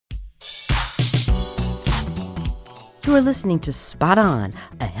You are listening to Spot On,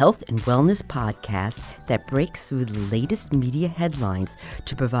 a health and wellness podcast that breaks through the latest media headlines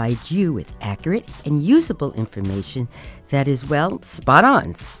to provide you with accurate and usable information that is, well, spot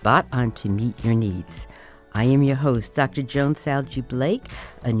on to meet your needs. I am your host, Dr. Joan Salge Blake,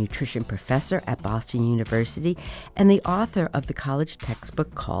 a nutrition professor at Boston University and the author of the college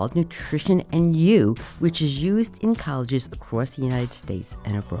textbook called Nutrition and You, which is used in colleges across the United States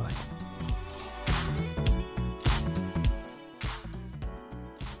and abroad.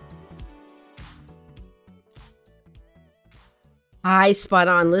 Hi, Spot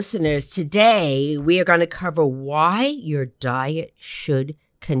On listeners. Today, we are going to cover why your diet should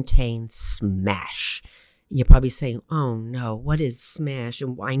contain SMASH. You're probably saying, oh no, what is SMASH?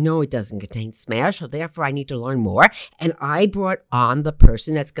 And I know it doesn't contain SMASH, so therefore I need to learn more. And I brought on the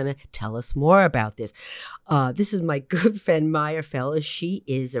person that's going to tell us more about this. This is my good friend, Maya Fellows. She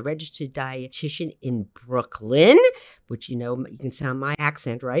is a registered dietitian in Brooklyn, which, you know, you can sound my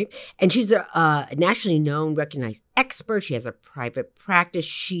accent, right? And she's a nationally known, recognized expert. She has a private practice.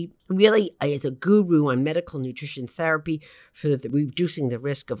 She really is a guru on medical nutrition therapy for reducing the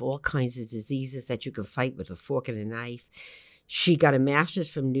risk of all kinds of diseases that you can fight with a fork and a knife. She got a master's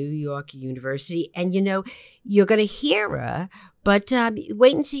from New York University. And, you know, you're going to hear her, but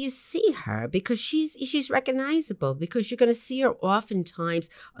wait until you see her because she's recognizable, because you're going to see her oftentimes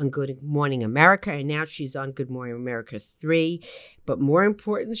on Good Morning America. And now she's on Good Morning America 3. But more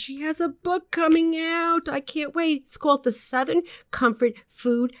important, she has a book coming out. I can't wait. It's called The Southern Comfort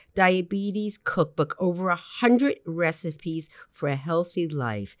Food Diabetes Cookbook. Over 100 recipes for a healthy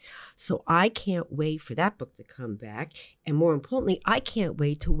life. So I can't wait for that book to come back. And more importantly, I can't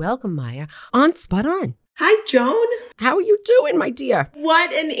wait to welcome Maya on Spot On. Hi, Joan. How are you doing, my dear?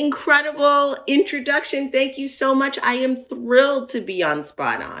 What an incredible introduction. Thank you so much. I am thrilled to be on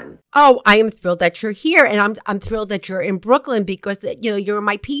Spot On. Oh, I am thrilled that you're here. And I'm thrilled that you're in Brooklyn because, you know, you're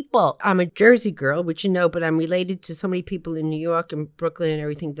my people. I'm a Jersey girl, which you know, but I'm related to so many people in New York and Brooklyn and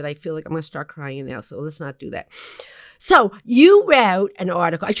everything that I feel like I'm going to start crying now. So let's not do that. So you wrote an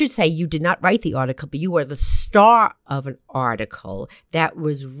article. I should say you did not write the article, but you were the star of an article that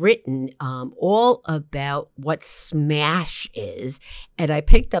was written all about what SMASH is. And I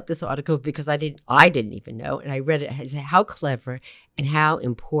picked up this article because I didn't even know. And I read it. I said, how clever and how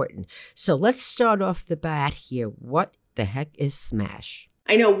important. So let's start off the bat here. What the heck is SMASH?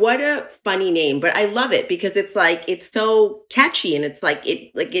 I know, what a funny name, but I love it because it's so catchy and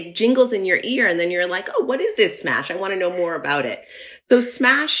it jingles in your ear and then you're like, oh, what is this SMASH? I want to know more about it. So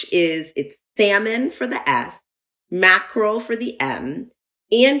SMASH it's salmon for the S, mackerel for the M,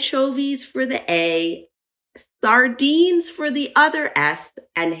 anchovies for the A, sardines for the other S,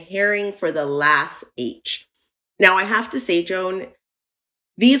 and herring for the last H. Now I have to say, Joan,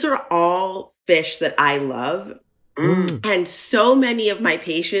 these are all fish that I love. And so many of my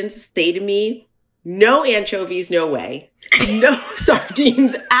patients say to me, no anchovies, no way. No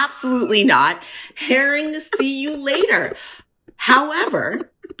sardines, absolutely not. Herring, see you later.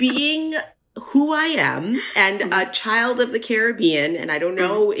 However, being who I am and a child of the Caribbean, and I don't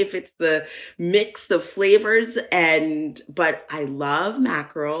know if it's the mix of flavors, but I love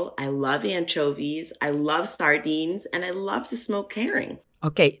mackerel, I love anchovies, I love sardines, and I love to smoke herring.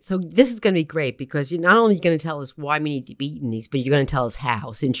 Okay, so this is going to be great because you're not only going to tell us why we need to be eating these, but you're going to tell us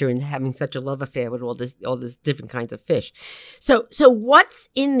how, since you're having such a love affair with all this different kinds of fish. So what's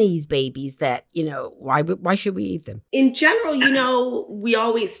in these babies that, you know, why should we eat them? In general, you know, we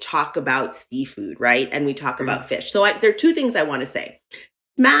always talk about seafood, right? And we talk about fish. So there are two things I want to say.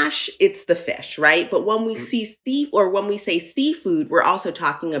 SMASH, it's the fish, right? But when we when we say seafood, we're also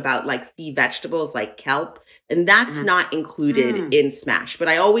talking about like sea vegetables like kelp, and that's not included in SMASH. But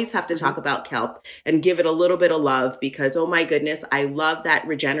I always have to talk about kelp and give it a little bit of love because, oh my goodness, I love that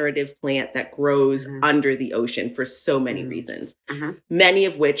regenerative plant that grows under the ocean for so many reasons, many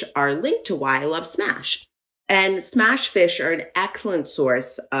of which are linked to why I love SMASH. And SMASH fish are an excellent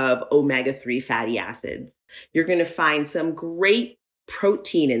source of omega-3 fatty acids. You're going to find some great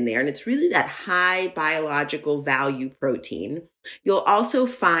protein in there, and it's really that high biological value protein. You'll also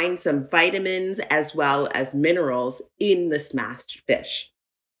find some vitamins as well as minerals in the SMASH fish.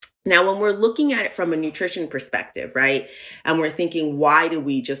 Now, when we're looking at it from a nutrition perspective, right, and we're thinking, why do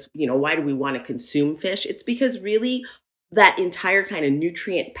we want to consume fish? It's because really that entire kind of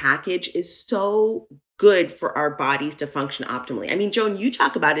nutrient package is so good for our bodies to function optimally. I mean, Joan, you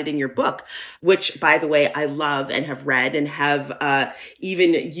talk about it in your book, which, by the way, I love and have read and have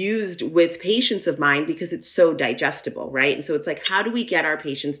even used with patients of mine because it's so digestible, right? And so it's like, how do we get our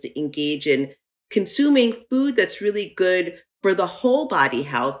patients to engage in consuming food that's really good for the whole body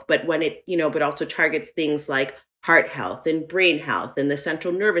health, but when it, but also targets things like heart health and brain health and the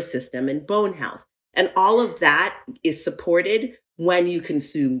central nervous system and bone health. And all of that is supported when you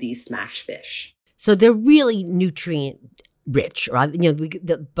consume these smashed fish. So they're really nutrient rich, or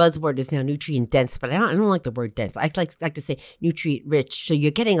the buzzword is now nutrient dense, but I don't like the word dense. I like to say nutrient rich. So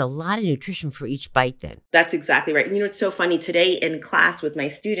you're getting a lot of nutrition for each bite. Then that's exactly right. And it's so funny today in class with my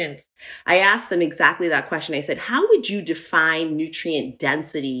students, I asked them exactly that question. I said, how would you define nutrient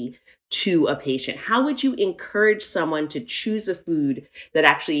density to a patient? How would you encourage someone to choose a food that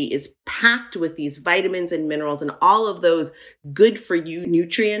actually is packed with these vitamins and minerals and all of those good for you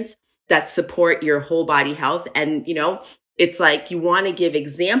nutrients that support your whole body health? And, it's like you want to give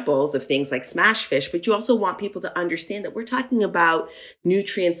examples of things like smashed fish, but you also want people to understand that we're talking about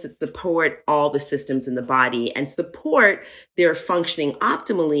nutrients that support all the systems in the body and support their functioning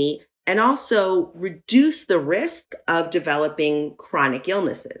optimally, and also reduce the risk of developing chronic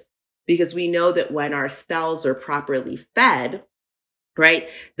illnesses. Because we know that when our cells are properly fed, right,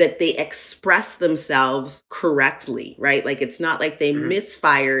 that they express themselves correctly, right? Like it's not like they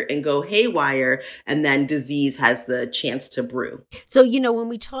misfire and go haywire and then disease has the chance to brew. So, when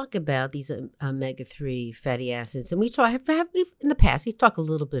we talk about these omega-3 fatty acids, and we've in the past, we've talked a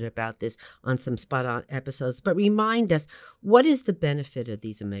little bit about this on some Spot On episodes, but remind us, what is the benefit of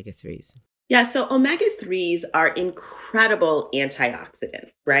these omega-3s? Yeah, so omega-3s are incredible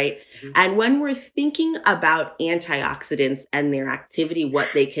antioxidants, right? And when we're thinking about antioxidants and their activity, what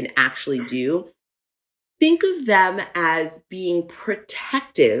they can actually do, think of them as being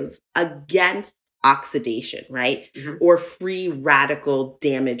protective against oxidation, right? Or free radical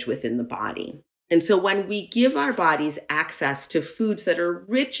damage within the body. And so when we give our bodies access to foods that are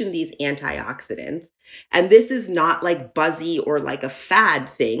rich in these antioxidants, and this is not like buzzy or like a fad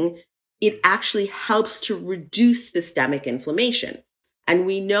thing, it actually helps to reduce systemic inflammation. And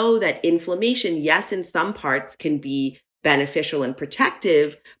we know that inflammation, yes, in some parts can be beneficial and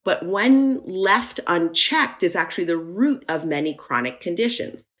protective, but when left unchecked is actually the root of many chronic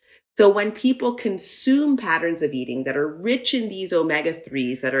conditions. So when people consume patterns of eating that are rich in these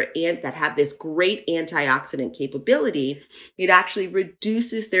omega-3s that have this great antioxidant capability, it actually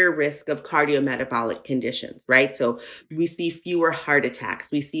reduces their risk of cardiometabolic conditions, right? So we see fewer heart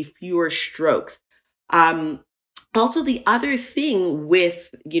attacks, we see fewer strokes. Also, the other thing with,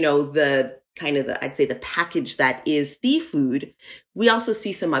 I'd say the package that is seafood, we also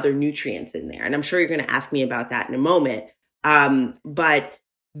see some other nutrients in there. And I'm sure you're going to ask me about that in a moment. But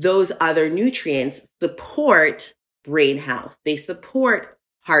those other nutrients support brain health. They support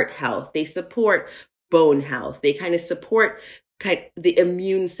heart health. They support bone health. They kind of support the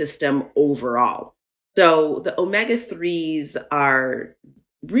immune system overall. So the omega-3s are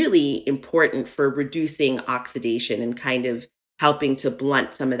really important for reducing oxidation and kind of helping to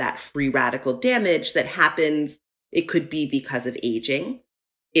blunt some of that free radical damage that happens. It could be because of aging.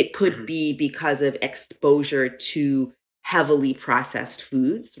 It could be because of exposure to heavily processed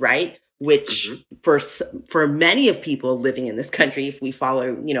foods, right? Which for many of people living in this country, if we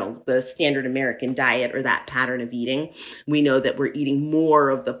follow, the standard American diet or that pattern of eating, we know that we're eating more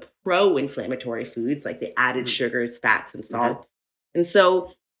of the pro-inflammatory foods like the added sugars, fats, and salts. And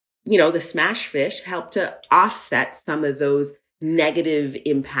so, the smashed fish help to offset some of those negative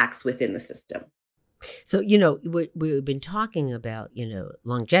impacts within the system. So, we've been talking about,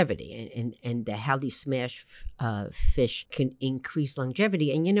 longevity and how these smashed fish can increase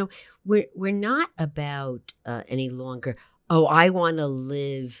longevity. And, we're not about any longer, I want to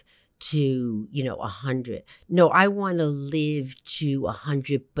live to, 100. No, I want to live to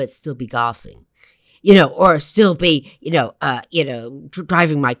 100, but still be golfing. Or still be,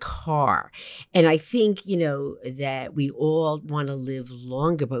 driving my car. And I think, that we all want to live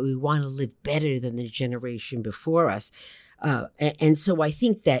longer, but we want to live better than the generation before us. And so I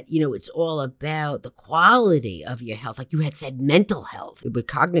think that, it's all about the quality of your health. Like you had said, mental health, with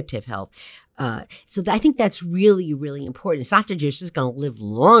cognitive health. So I think that's really, really important. It's not that you're just going to live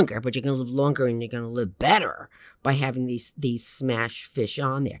longer, but you're going to live longer and you're going to live better by having these smashed fish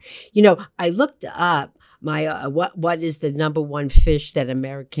on there. I looked up my what is the number one fish that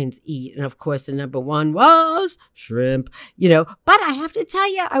Americans eat, and of course the number one was shrimp. But I have to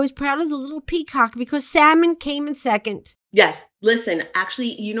tell you, I was proud as a little peacock because salmon came in second. Yes. Listen,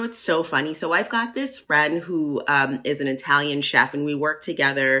 actually, it's so funny. So I've got this friend who is an Italian chef, and we work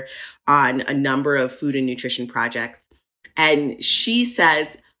together on a number of food and nutrition projects. And she says,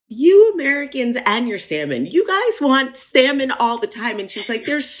 you Americans and your salmon, you guys want salmon all the time. And she's like,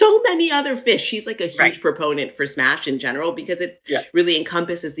 there's so many other fish. She's like a huge proponent for smash in general because it really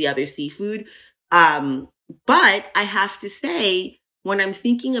encompasses the other seafood. But I have to say, when I'm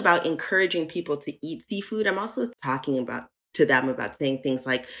thinking about encouraging people to eat seafood, I'm also talking about to them about saying things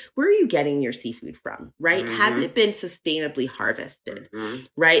like, where are you getting your seafood from, right? Has it been sustainably harvested,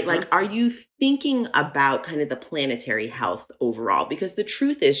 right? Like, are you thinking about kind of the planetary health overall? Because the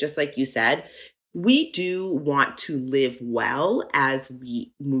truth is, just like you said, we do want to live well as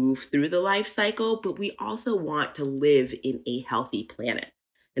we move through the life cycle, but we also want to live in a healthy planet.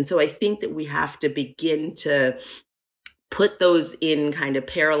 And so I think that we have to begin to put those in kind of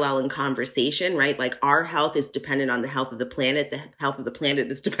parallel in conversation, right? Like our health is dependent on the health of the planet. The health of the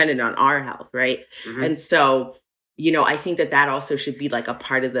planet is dependent on our health, right? And so, I think that also should be like a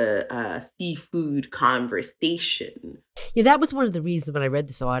part of the seafood conversation. Yeah, that was one of the reasons when I read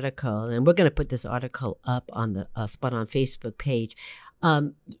this article, and we're going to put this article up on the Spot On Facebook page.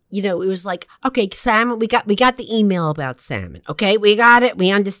 It was like, okay, salmon, we got the email about salmon. Okay, we got it. We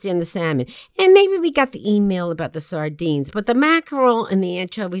understand the salmon. And maybe we got the email about the sardines, but the mackerel and the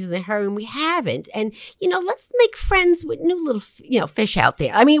anchovies and the herring, we haven't. And, let's make friends with new little, fish out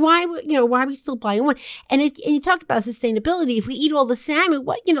there. I mean, why are we still buying one? And you talked about sustainability. If we eat all the salmon,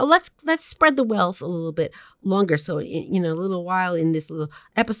 let's spread the wealth a little bit longer. So, a little while in this little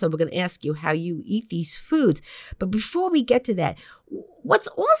episode, we're going to ask you how you eat these foods. But before we get to that, what's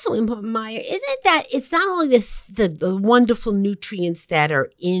also important, Maya, isn't that it's not only the wonderful nutrients that are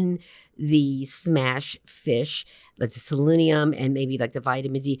in the smash fish, like the selenium and maybe like the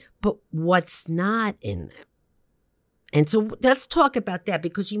vitamin D, but what's not in them. And so let's talk about that,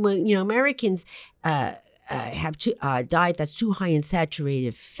 because Americans have a diet that's too high in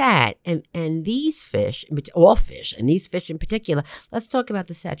saturated fat, and these fish, all fish, and these fish in particular, let's talk about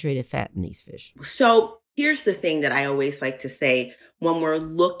the saturated fat in these fish. So here's the thing that I always like to say when we're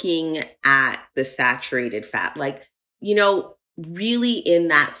looking at the saturated fat, like, really in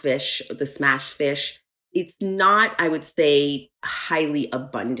that fish, the smashed fish, it's not, I would say, highly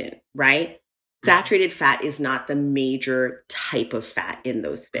abundant, right? Saturated fat is not the major type of fat in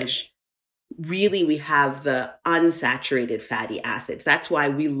those fish. Really, we have the unsaturated fatty acids. That's why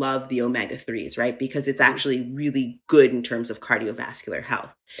we love the omega-3s, right? Because it's actually really good in terms of cardiovascular health.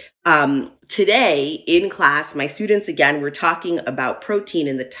 Today in class, my students, again, were talking about protein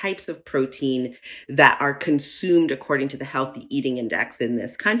and the types of protein that are consumed according to the Healthy Eating Index in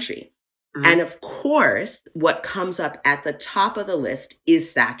this country. And of course, what comes up at the top of the list is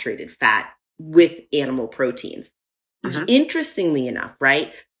saturated fat with animal proteins. Interestingly enough,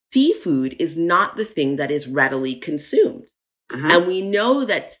 right? Seafood is not the thing that is readily consumed. And we know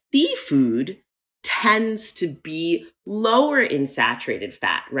that seafood tends to be lower in saturated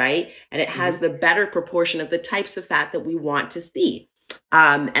fat, right? And it has the better proportion of the types of fat that we want to see.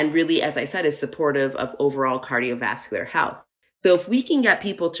 And really, as I said, is supportive of overall cardiovascular health. So if we can get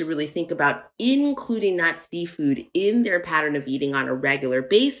people to really think about including that seafood in their pattern of eating on a regular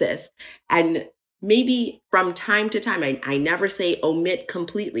basis, and maybe from time to time, I never say omit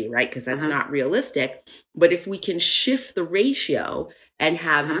completely, right? Because that's not realistic. But if we can shift the ratio and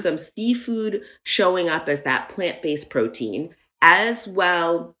have some seafood showing up as that plant-based protein, as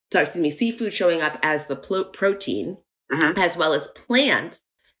well, seafood showing up as the protein, as well as plants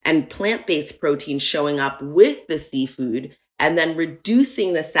and plant-based protein showing up with the seafood, and then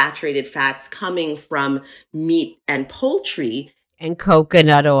reducing the saturated fats coming from meat and poultry, and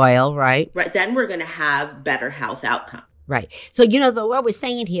coconut oil, right? Right. Then we're going to have better health outcomes. Right. So, what we're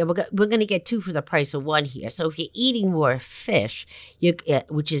saying here, we're going to get two for the price of one here. So if you're eating more fish,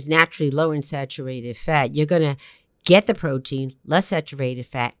 which is naturally lower in saturated fat, you're going to get the protein, less saturated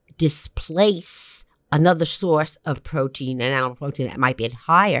fat, displace another source of protein, an animal protein that might be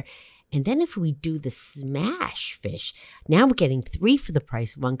higher. And then if we do the smash fish, now we're getting 3 for the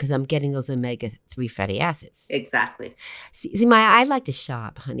price of 1, because I'm getting those omega-3 fatty acids. Exactly. See, Maya, I like to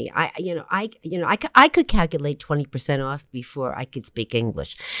shop, honey. I could calculate 20% off before I could speak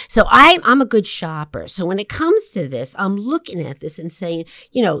English. So I'm a good shopper. So when it comes to this, I'm looking at this and saying,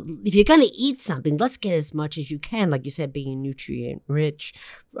 if you're going to eat something, let's get as much as you can, like you said, being nutrient rich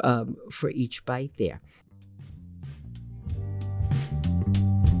for each bite there.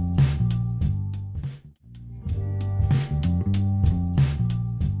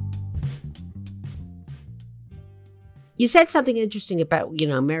 You said something interesting about,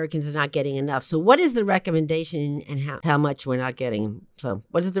 Americans are not getting enough. So what is the recommendation, and how much we're not getting? So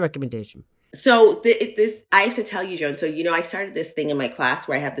what is the recommendation? So I have to tell you, Joan. So, I started this thing in my class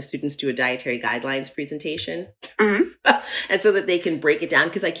where I have the students do a dietary guidelines presentation. And so that they can break it down,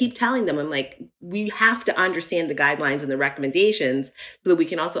 because I keep telling them, I'm like, we have to understand the guidelines and the recommendations so that we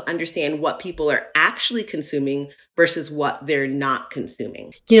can also understand what people are actually consuming versus what they're not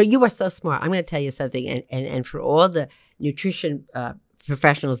consuming. You are so smart. I'm going to tell you something. And for all the nutrition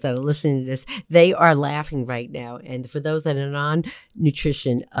professionals that are listening to this, they are laughing right now. And for those that are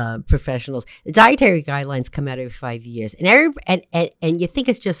non-nutrition professionals, the dietary guidelines come out every 5 years, and you think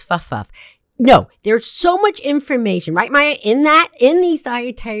it's just fluff. No, there's so much information, right, Maya, in these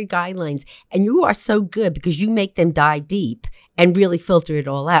dietary guidelines, and you are so good because you make them dive deep and really filter it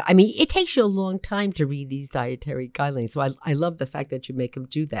all out. I mean, it takes you a long time to read these dietary guidelines, so I love the fact that you make them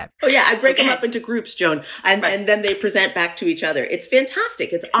do that. Oh yeah, I break them up into groups, Joan, and then they present back to each other. It's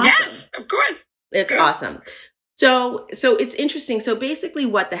fantastic. It's awesome. Yes, of course. It's awesome. So it's interesting. So basically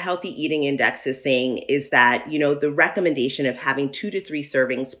what the Healthy Eating Index is saying is that, the recommendation of having 2 to 3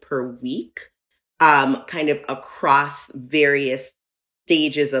 servings per week, kind of across various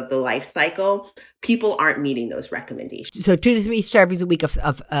stages of the life cycle, people aren't meeting those recommendations. So 2 to 3 servings a week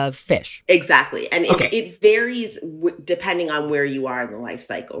of fish. Exactly. And it varies depending on where you are in the life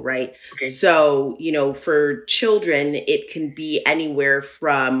cycle, right? Okay. So, for children, it can be anywhere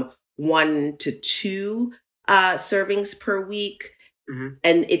from 1 to 2 servings per week. Mm-hmm.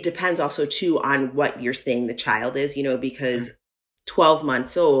 And it depends also too on what you're saying the child is, because 12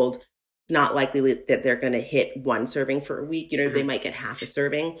 months old, it's not likely that they're going to hit 1 serving for a week. They might get half a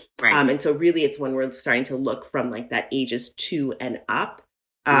serving. Right. And so really it's when we're starting to look from like that ages 2 and up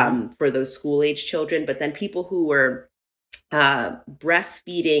for those school age children. But then people who are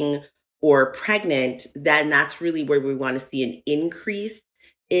breastfeeding or pregnant, then that's really where we want to see an increase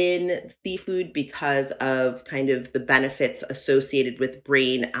in seafood because of kind of the benefits associated with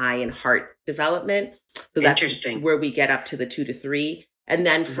brain, eye, and heart development. So that's where we get up to the 2 to 3. And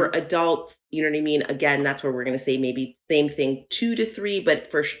then for adults, you know what I mean? Again, that's where we're going to say maybe same thing, 2 to 3,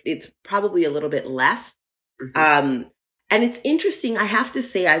 but it's probably a little bit less. And it's interesting. I have to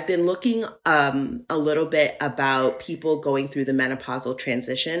say, I've been looking a little bit about people going through the menopausal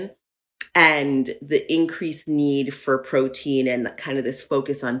transition and the increased need for protein and kind of this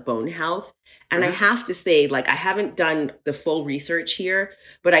focus on bone health. And I have to say, like, I haven't done the full research here,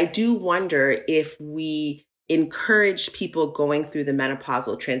 but I do wonder if we encourage people going through the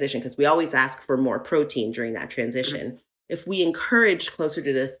menopausal transition, because we always ask for more protein during that transition. If we encourage closer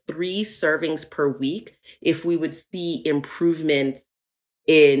to the 3 servings per week, if we would see improvement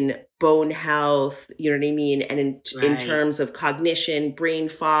in bone health, you know what I mean? And in terms of cognition, brain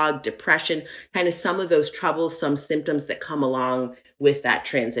fog, depression, kind of some of those troublesome symptoms that come along with that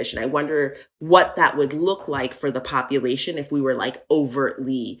transition. I wonder what that would look like for the population if we were like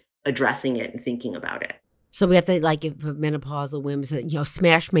overtly addressing it and thinking about it. So we have to, like, if menopausal women say,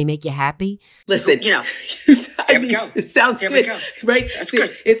 Smash may make you happy. Listen, it sounds good, right? That's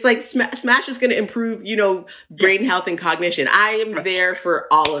good. It's like Smash is going to improve, brain health and cognition. I am there for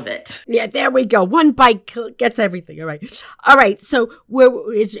all of it. Yeah, there we go. One bite gets everything. All right. So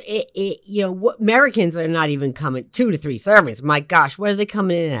Americans are not even coming 2 to 3 servings. My gosh, what are they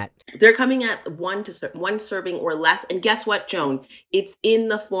coming in at? They're coming at 1 serving or less. And guess what, Joan? It's in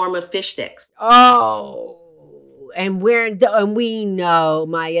the form of fish sticks. Oh. And we know,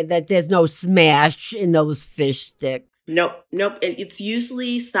 Maya, that there's no Smash in those fish sticks. Nope. It's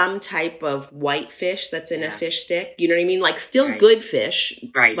usually some type of white fish that's in a fish stick. You know what I mean? Like still good fish.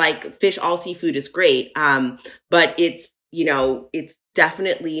 Right. Like fish, all seafood is great. But it's, it's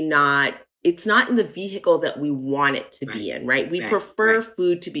definitely not, it's not in the vehicle that we want it to be in, right? We prefer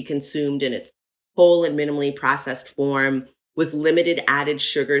food to be consumed in its whole and minimally processed form, with limited added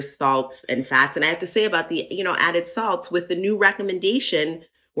sugars, salts, and fats. And I have to say about the, added salts, with the new recommendation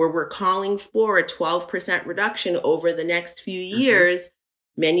where we're calling for a 12% reduction over the next few years,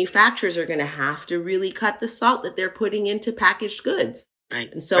 manufacturers are going to have to really cut the salt that they're putting into packaged goods. Right.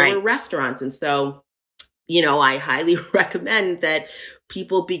 And so are restaurants. And so, I highly recommend that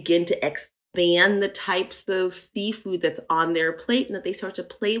people begin to expand the types of seafood that's on their plate and that they start to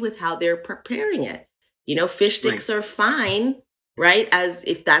play with how they're preparing it. Fish sticks are fine, right? As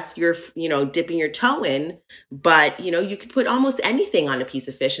if that's your, dipping your toe in, but, you could put almost anything on a piece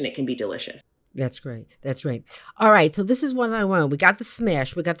of fish and it can be delicious. That's great. That's right. All right. So this is what I want. We got the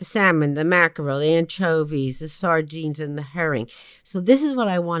Smash. We got the salmon, the mackerel, the anchovies, the sardines, and the herring. So this is what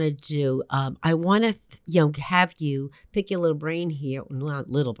I want to do. I want to, have you pick your little brain here. Not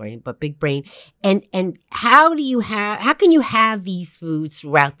little brain, but big brain. And how can you have these foods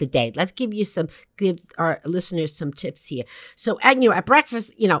throughout the day? Let's give our listeners some tips here. So at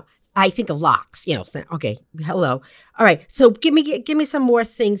breakfast, I think of lox, okay, hello. All right. So give me some more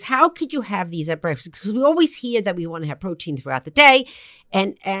things. How could you have these at breakfast? Because we always hear that we want to have protein throughout the day,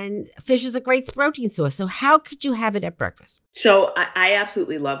 and fish is a great protein source. So how could you have it at breakfast? So I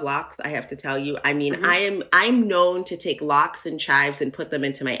absolutely love lox, I have to tell you. I mean, I'm known to take lox and chives and put them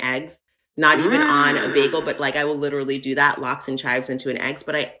into my eggs. not even on a bagel, but like I will literally do that, lox and chives into an eggs.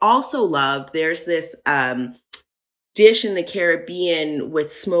 But I also love, there's this dish in the Caribbean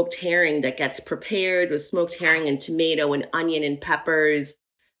with smoked herring that gets prepared with smoked herring and tomato and onion and peppers.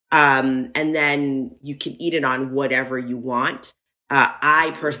 And then you can eat it on whatever you want.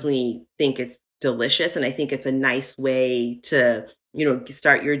 I personally think it's delicious, and I think it's a nice way to,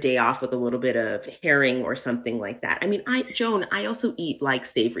 start your day off with a little bit of herring or something like that. I mean, Joan, I also eat like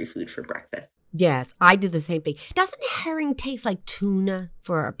savory food for breakfast. Yes, I do the same thing. Doesn't herring taste like tuna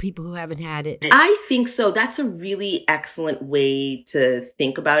for people who haven't had it? I think so. That's a really excellent way to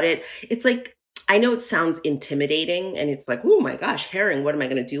think about it. It's like, I know it sounds intimidating and it's like, oh my gosh, herring, what am I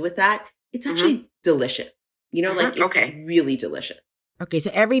going to do with that? It's actually delicious. It's really delicious. Okay,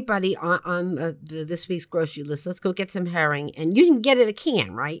 so everybody on this week's grocery list, let's go get some herring. And you can get it a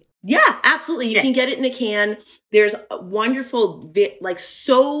can, right? Yeah, absolutely. You can get it in a can. There's wonderful, like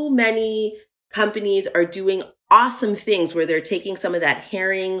so many companies are doing awesome things where they're taking some of that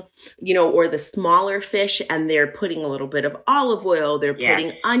herring, or the smaller fish, and they're putting a little bit of olive oil. They're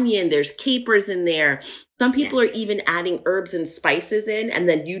putting onion. There's capers in there. Some people are even adding herbs and spices in, and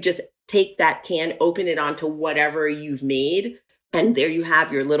then you just take that can, open it onto whatever you've made, and there you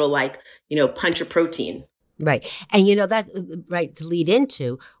have your little, punch of protein. Right. And, that's right to lead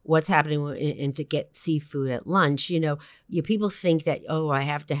into what's happening and to get seafood at lunch. People think that, I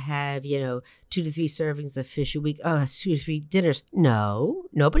have to have, 2 to 3 servings of fish a week. Oh, that's 2 to 3 dinners. No,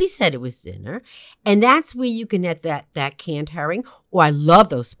 nobody said it was dinner. And that's where you can get that canned herring. Or I love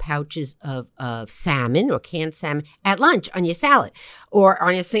those pouches of salmon or canned salmon at lunch on your salad or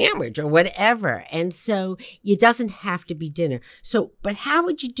on your sandwich or whatever. And so it doesn't have to be dinner. So, but how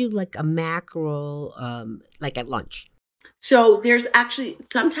would you do like a mackerel, like at lunch? So there's actually,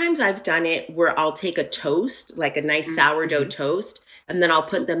 sometimes I've done it where I'll take a toast, like a nice sourdough toast, and then I'll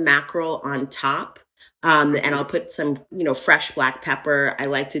put the mackerel on top. And I'll put some, fresh black pepper. I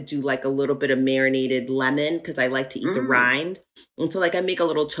like to do like a little bit of marinated lemon because I like to eat the rind. And so I make a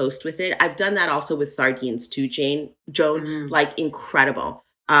little toast with it. I've done that also with sardines too, Joan, like incredible.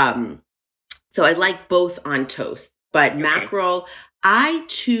 So I like both on toast, but mackerel, I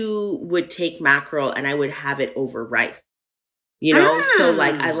too would take mackerel and I would have it over rice. So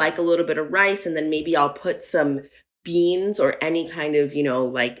I like a little bit of rice, and then maybe I'll put some beans or any kind of,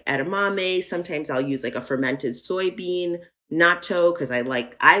 like edamame. Sometimes I'll use like a fermented soybean natto because I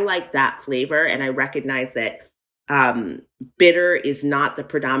like that flavor. And I recognize that bitter is not the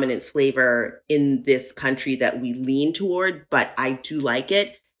predominant flavor in this country that we lean toward, but I do like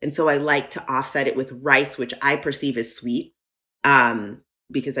it. And so I like to offset it with rice, which I perceive as sweet.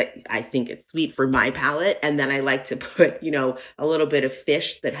 Because I think it's sweet for my palate. And then I like to put, a little bit of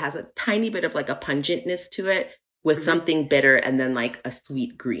fish that has a tiny bit of like a pungentness to it with something bitter, and then like a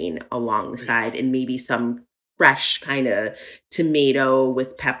sweet green along the side, and maybe some fresh kind of tomato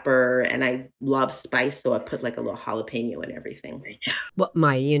with pepper. And I love spice, so I put like a little jalapeno and everything. Well,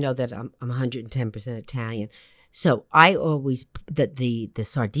 Maya, that I'm 110% Italian. So I always, the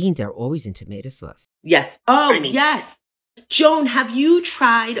sardines are always in tomato sauce. Yes. Oh, yes. Joan, have you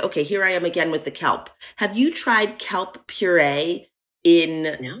tried, okay, here I am again with the kelp. Have you tried kelp puree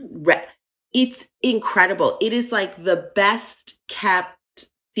It's incredible. It is like the best kept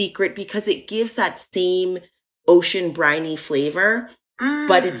secret because it gives that same ocean briny flavor,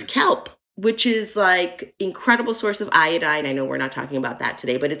 but it's kelp, which is like incredible source of iodine. I know we're not talking about that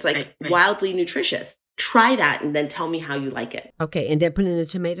today, but it's like wildly nutritious. Try that and then tell me how you like it. Okay, and then put in the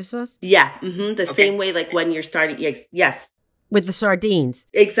tomato sauce? Yeah, same way like when you're starting. Yes. With the sardines.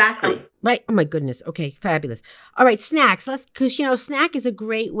 Exactly. Right. Oh, my goodness. Okay, fabulous. All right, snacks. Because, snack is a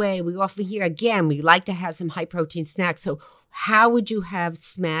great way. We often hear, again, we like to have some high-protein snacks. So how would you have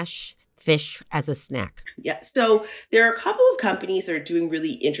smash fish as a snack? Yeah, so there are a couple of companies that are doing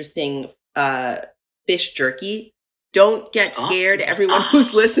really interesting fish jerky. Don't get scared, everyone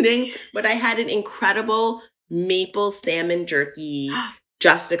who's listening, but I had an incredible maple salmon jerky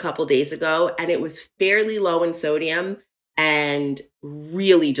just a couple days ago, and it was fairly low in sodium and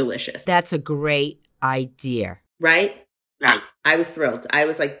really delicious. That's a great idea. Right? Right. I was thrilled. I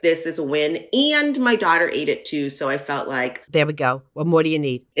was like, this is a win. And my daughter ate it too, so I felt like... There we go. What more do you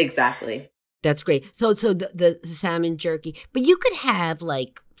need? Exactly. That's great. So the salmon jerky, but you could have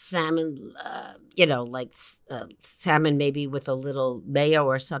like salmon, salmon maybe with a little mayo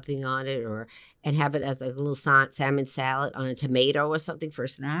or something on it, and have it as a little salmon salad on a tomato or something for a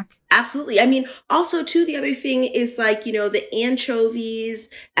snack. Absolutely. I mean, also too, the other thing is like, the anchovies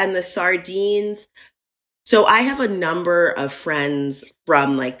and the sardines. So I have a number of friends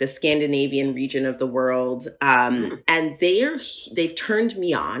from like the Scandinavian region of the world, and they've turned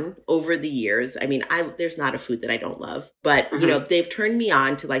me on over the years. I mean, there's not a food that I don't love, but you know, they've turned me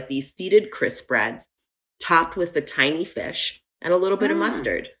on to like these seeded crisp breads topped with the tiny fish and a little bit of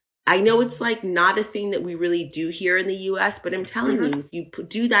mustard. I know it's like not a thing that we really do here in the US, but I'm telling you, if you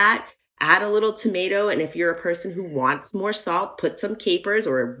do that, add a little tomato, and if you're a person who wants more salt, put some capers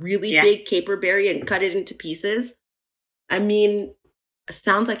or a really big caper berry and cut it into pieces. I mean, it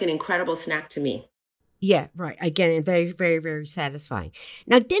sounds like an incredible snack to me. Yeah, right. Again, very, very, very satisfying.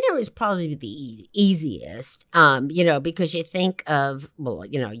 Now, dinner is probably the easiest, you know, because you think of, well,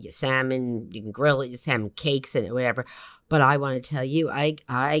 you know, your salmon, you can grill it, your salmon cakes and whatever. But I want to tell you,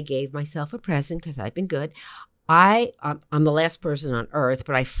 I gave myself a present because I've been good. I'm the last person on earth,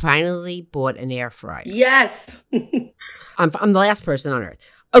 but I finally bought an air fryer. Yes. I'm the last person on earth.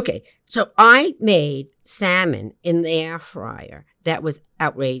 Okay, so I made salmon in the air fryer. That was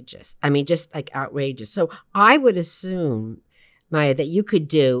outrageous. I mean, just like outrageous. So I would assume, Maya, that you could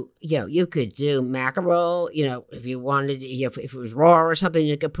do mackerel, you know, if you wanted, if it was raw or something,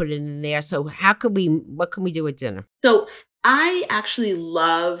 you could put it in there. So what can we do at dinner? So I actually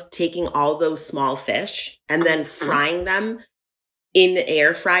love taking all those small fish and then frying them in the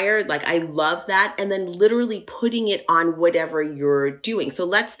air fryer. Like, I love that. And then literally putting it on whatever you're doing. So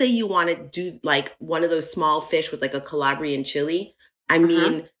let's say you want to do like one of those small fish with like a Calabrian chili. I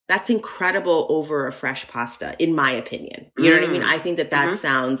mean, that's incredible over a fresh pasta, in my opinion. You know what I mean? I think that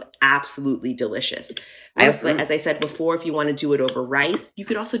sounds absolutely delicious. I also, as I said before, if you want to do it over rice, you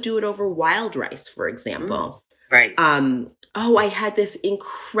could also do it over wild rice, for example. Right. I had this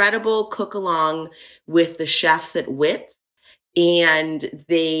incredible cook along with the chefs at Wits, and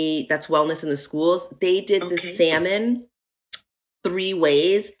that's Wellness in the Schools. They did the salmon 3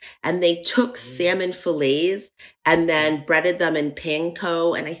 ways, and they took salmon fillets and then breaded them in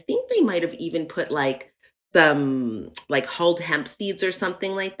panko. And I think they might have even put like some like hulled hemp seeds or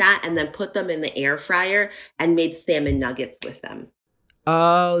something like that, and then put them in the air fryer and made salmon nuggets with them.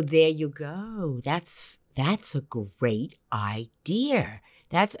 Oh, there you go. That's a great idea.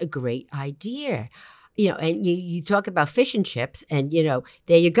 That's a great idea. You know, and you talk about fish and chips, and, you know,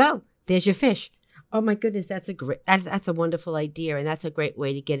 there you go. There's your fish. Oh, my goodness, that's a wonderful idea, and that's a great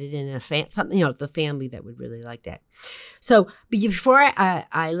way to get it in something, you know, the family that would really like that. So before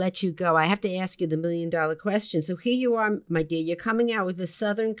I let you go, I have to ask you the $1 million question. So here you are, my dear. You're coming out with the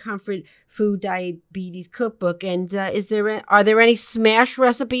Southern Comfort Food Diabetes Cookbook, and are there any smash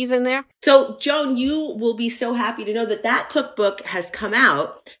recipes in there? So, Joan, you will be so happy to know that cookbook has come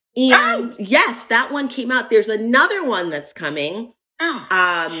out. And yes, that one came out. There's another one that's coming.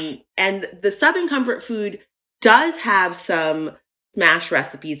 And the Southern Comfort Food does have some smash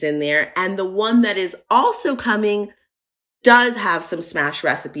recipes in there. And the one that is also coming does have some smash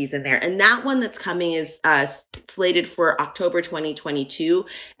recipes in there. And that one that's coming is slated for October 2022.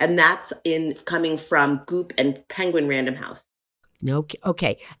 And that's coming from Goop and Penguin Random House. No,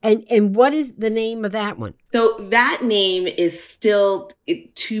 okay. And what is the name of that one? So that name is still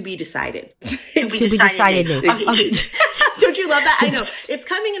to be decided. To be decided name. Okay. Don't you love that? I know. It's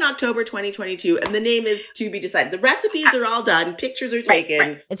coming in October 2022, and the name is to be decided. The recipes are all done. Pictures are taken.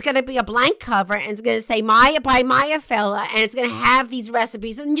 Right. It's going to be a blank cover, and it's going to say Maya by Maya Fella, and it's going to have these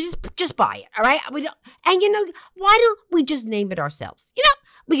recipes, and you just buy it, all right? And, you know, why don't we just name it ourselves? You know,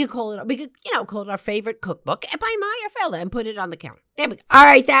 we could call it our favorite cookbook by Maya Fella and put it on the counter. There we go. All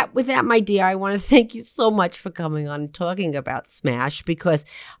right, with that, my dear, I want to thank you so much for coming on and talking about smash, because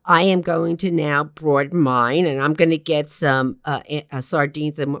I am going to now broaden mine, and I'm going to get some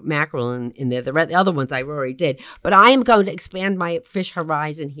sardines and mackerel in there. The other ones I already did, but I am going to expand my fish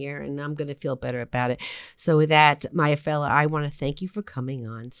horizon here, and I'm going to feel better about it. So with that, Maya Fella, I want to thank you for coming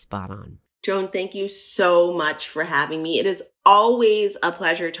on Spot On. Joan, thank you so much for having me. It is always a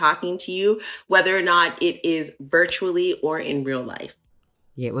pleasure talking to you, whether or not it is virtually or in real life.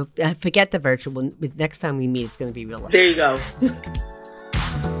 Yeah, well, forget the virtual. Next time we meet, it's going to be real life. There you go.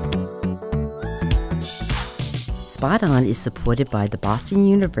 Spot On is supported by the Boston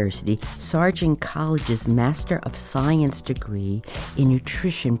University Sargent College's Master of Science degree in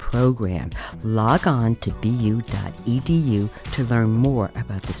Nutrition program. Log on to bu.edu to learn more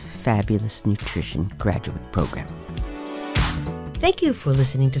about this fabulous nutrition graduate program. Thank you for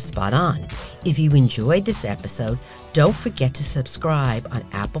listening to Spot On. If you enjoyed this episode, don't forget to subscribe on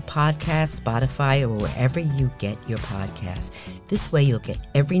Apple Podcasts, Spotify, or wherever you get your podcasts. This way you'll get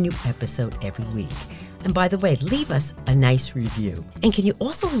every new episode every week. And by the way, leave us a nice review. And can you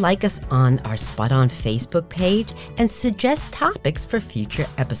also like us on our Spot On Facebook page and suggest topics for future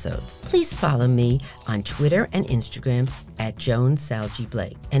episodes? Please follow me on Twitter and Instagram at Joan Salge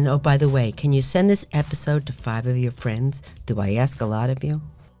Blake. And oh, by the way, can you send this episode to 5 of your friends? Do I ask a lot of you?